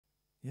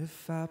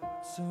If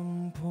at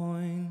some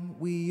point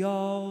we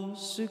all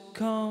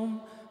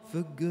succumb,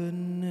 for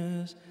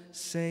goodness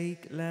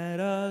sake let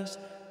us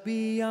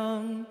be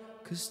young,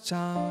 'cause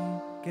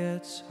time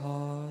gets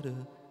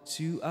harder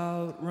to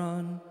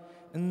outrun.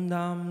 And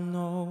I'm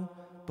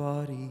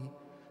nobody,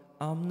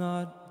 I'm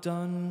not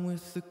done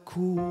with the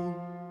cool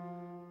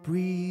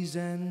breeze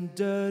and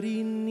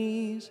dirty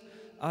knees.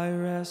 I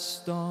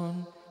rest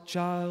on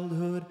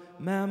childhood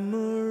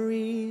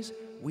memories.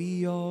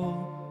 We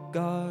all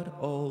got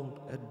old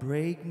at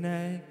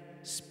breakneck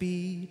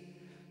speed.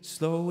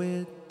 Slow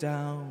it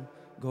down,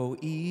 go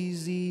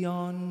easy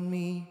on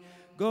me,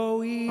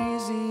 go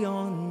easy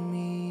on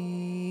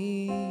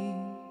me.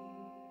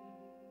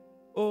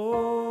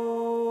 Oh,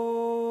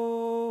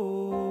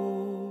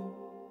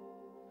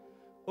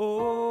 oh.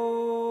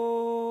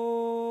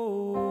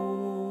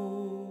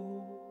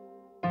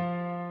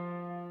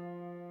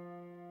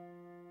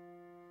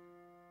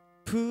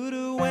 Put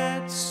a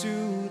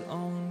wetsuit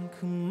on,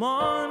 come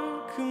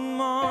on, come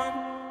on.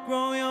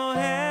 Grow your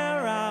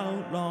hair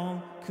out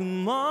long,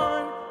 come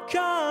on,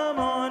 come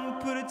on.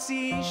 Put a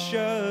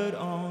t-shirt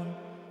on.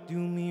 Do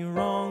me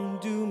wrong,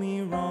 do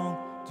me wrong,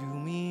 do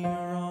me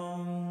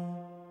wrong.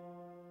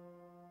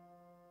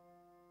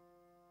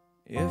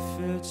 If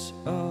it's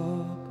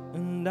up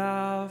and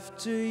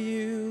after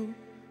you,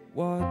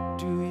 what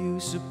do you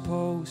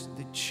suppose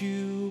that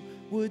you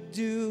would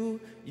do?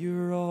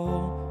 You're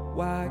all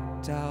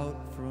whacked out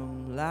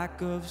from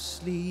lack of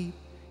sleep.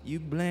 You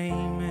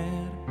blame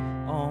it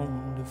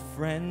on the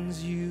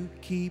friends you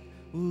keep.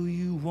 Will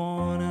you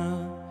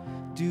wanna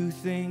do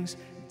things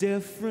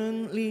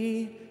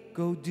differently?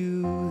 Go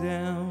do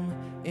them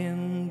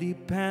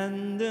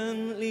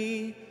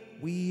independently.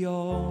 We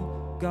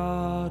all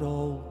got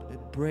old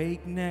at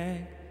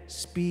breakneck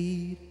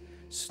speed.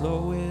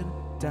 Slow it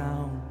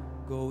down,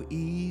 go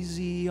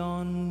easy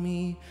on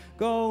me,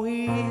 go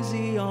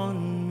easy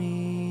on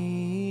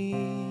me.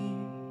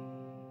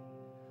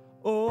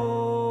 Oh,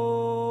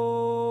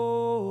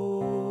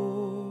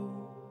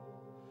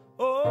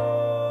 oh.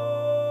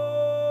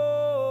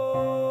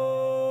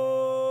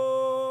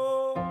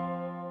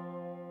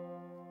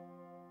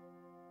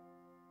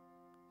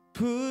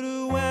 Put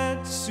a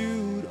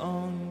wetsuit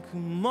on,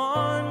 come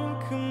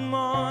on, come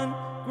on.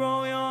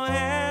 Grow your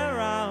hair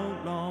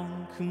out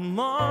long, come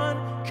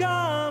on,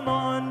 come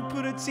on.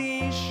 Put a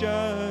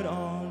t-shirt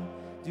on.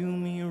 Do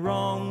me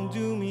wrong,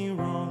 do me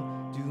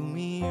wrong, do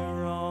me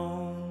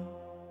wrong.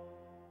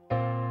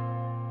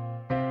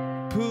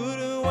 Put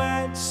a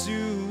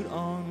wetsuit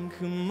on,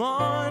 come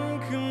on,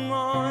 come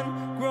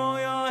on. Grow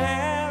your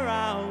hair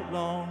out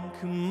long,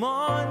 come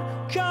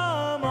on,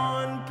 come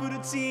on. Put a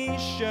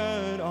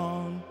t-shirt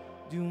on.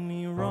 Do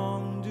me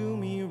wrong, do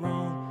me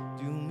wrong,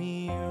 do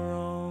me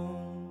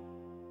wrong.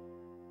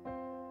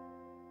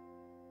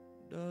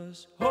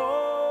 Does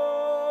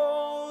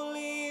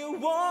holy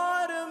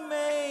water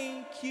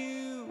make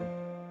you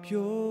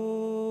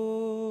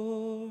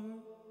pure?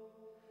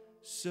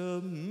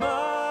 Submerged,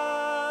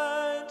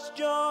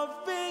 your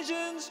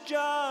vision's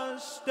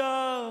just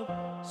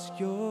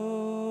obscured.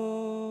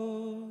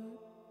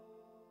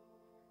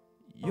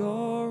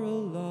 You're a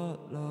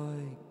lot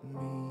like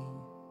me,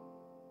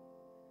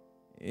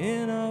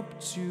 in up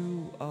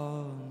to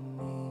our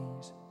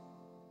knees.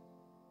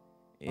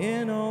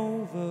 In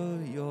over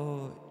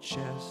your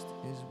chest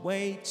is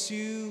way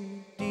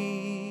too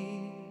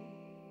deep.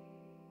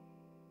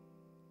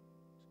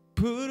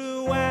 Put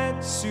a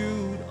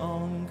wetsuit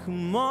on,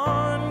 come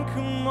on,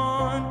 come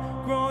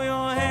on. Grow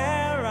your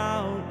hair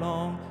out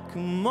long,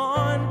 come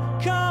on,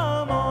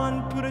 come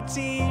on. Put a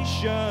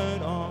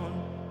t-shirt on.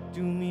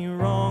 Do me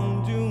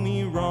wrong, do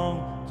me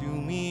wrong, do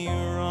me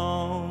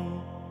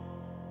wrong.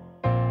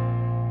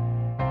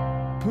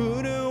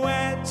 Put a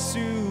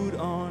wetsuit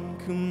on,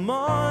 come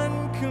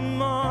on,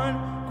 come on.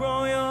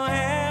 Grow your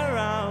hair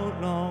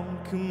out long,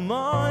 come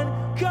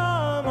on,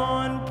 come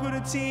on. Put a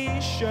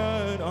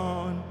t-shirt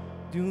on.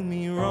 Do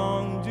me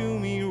wrong, do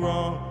me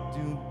wrong.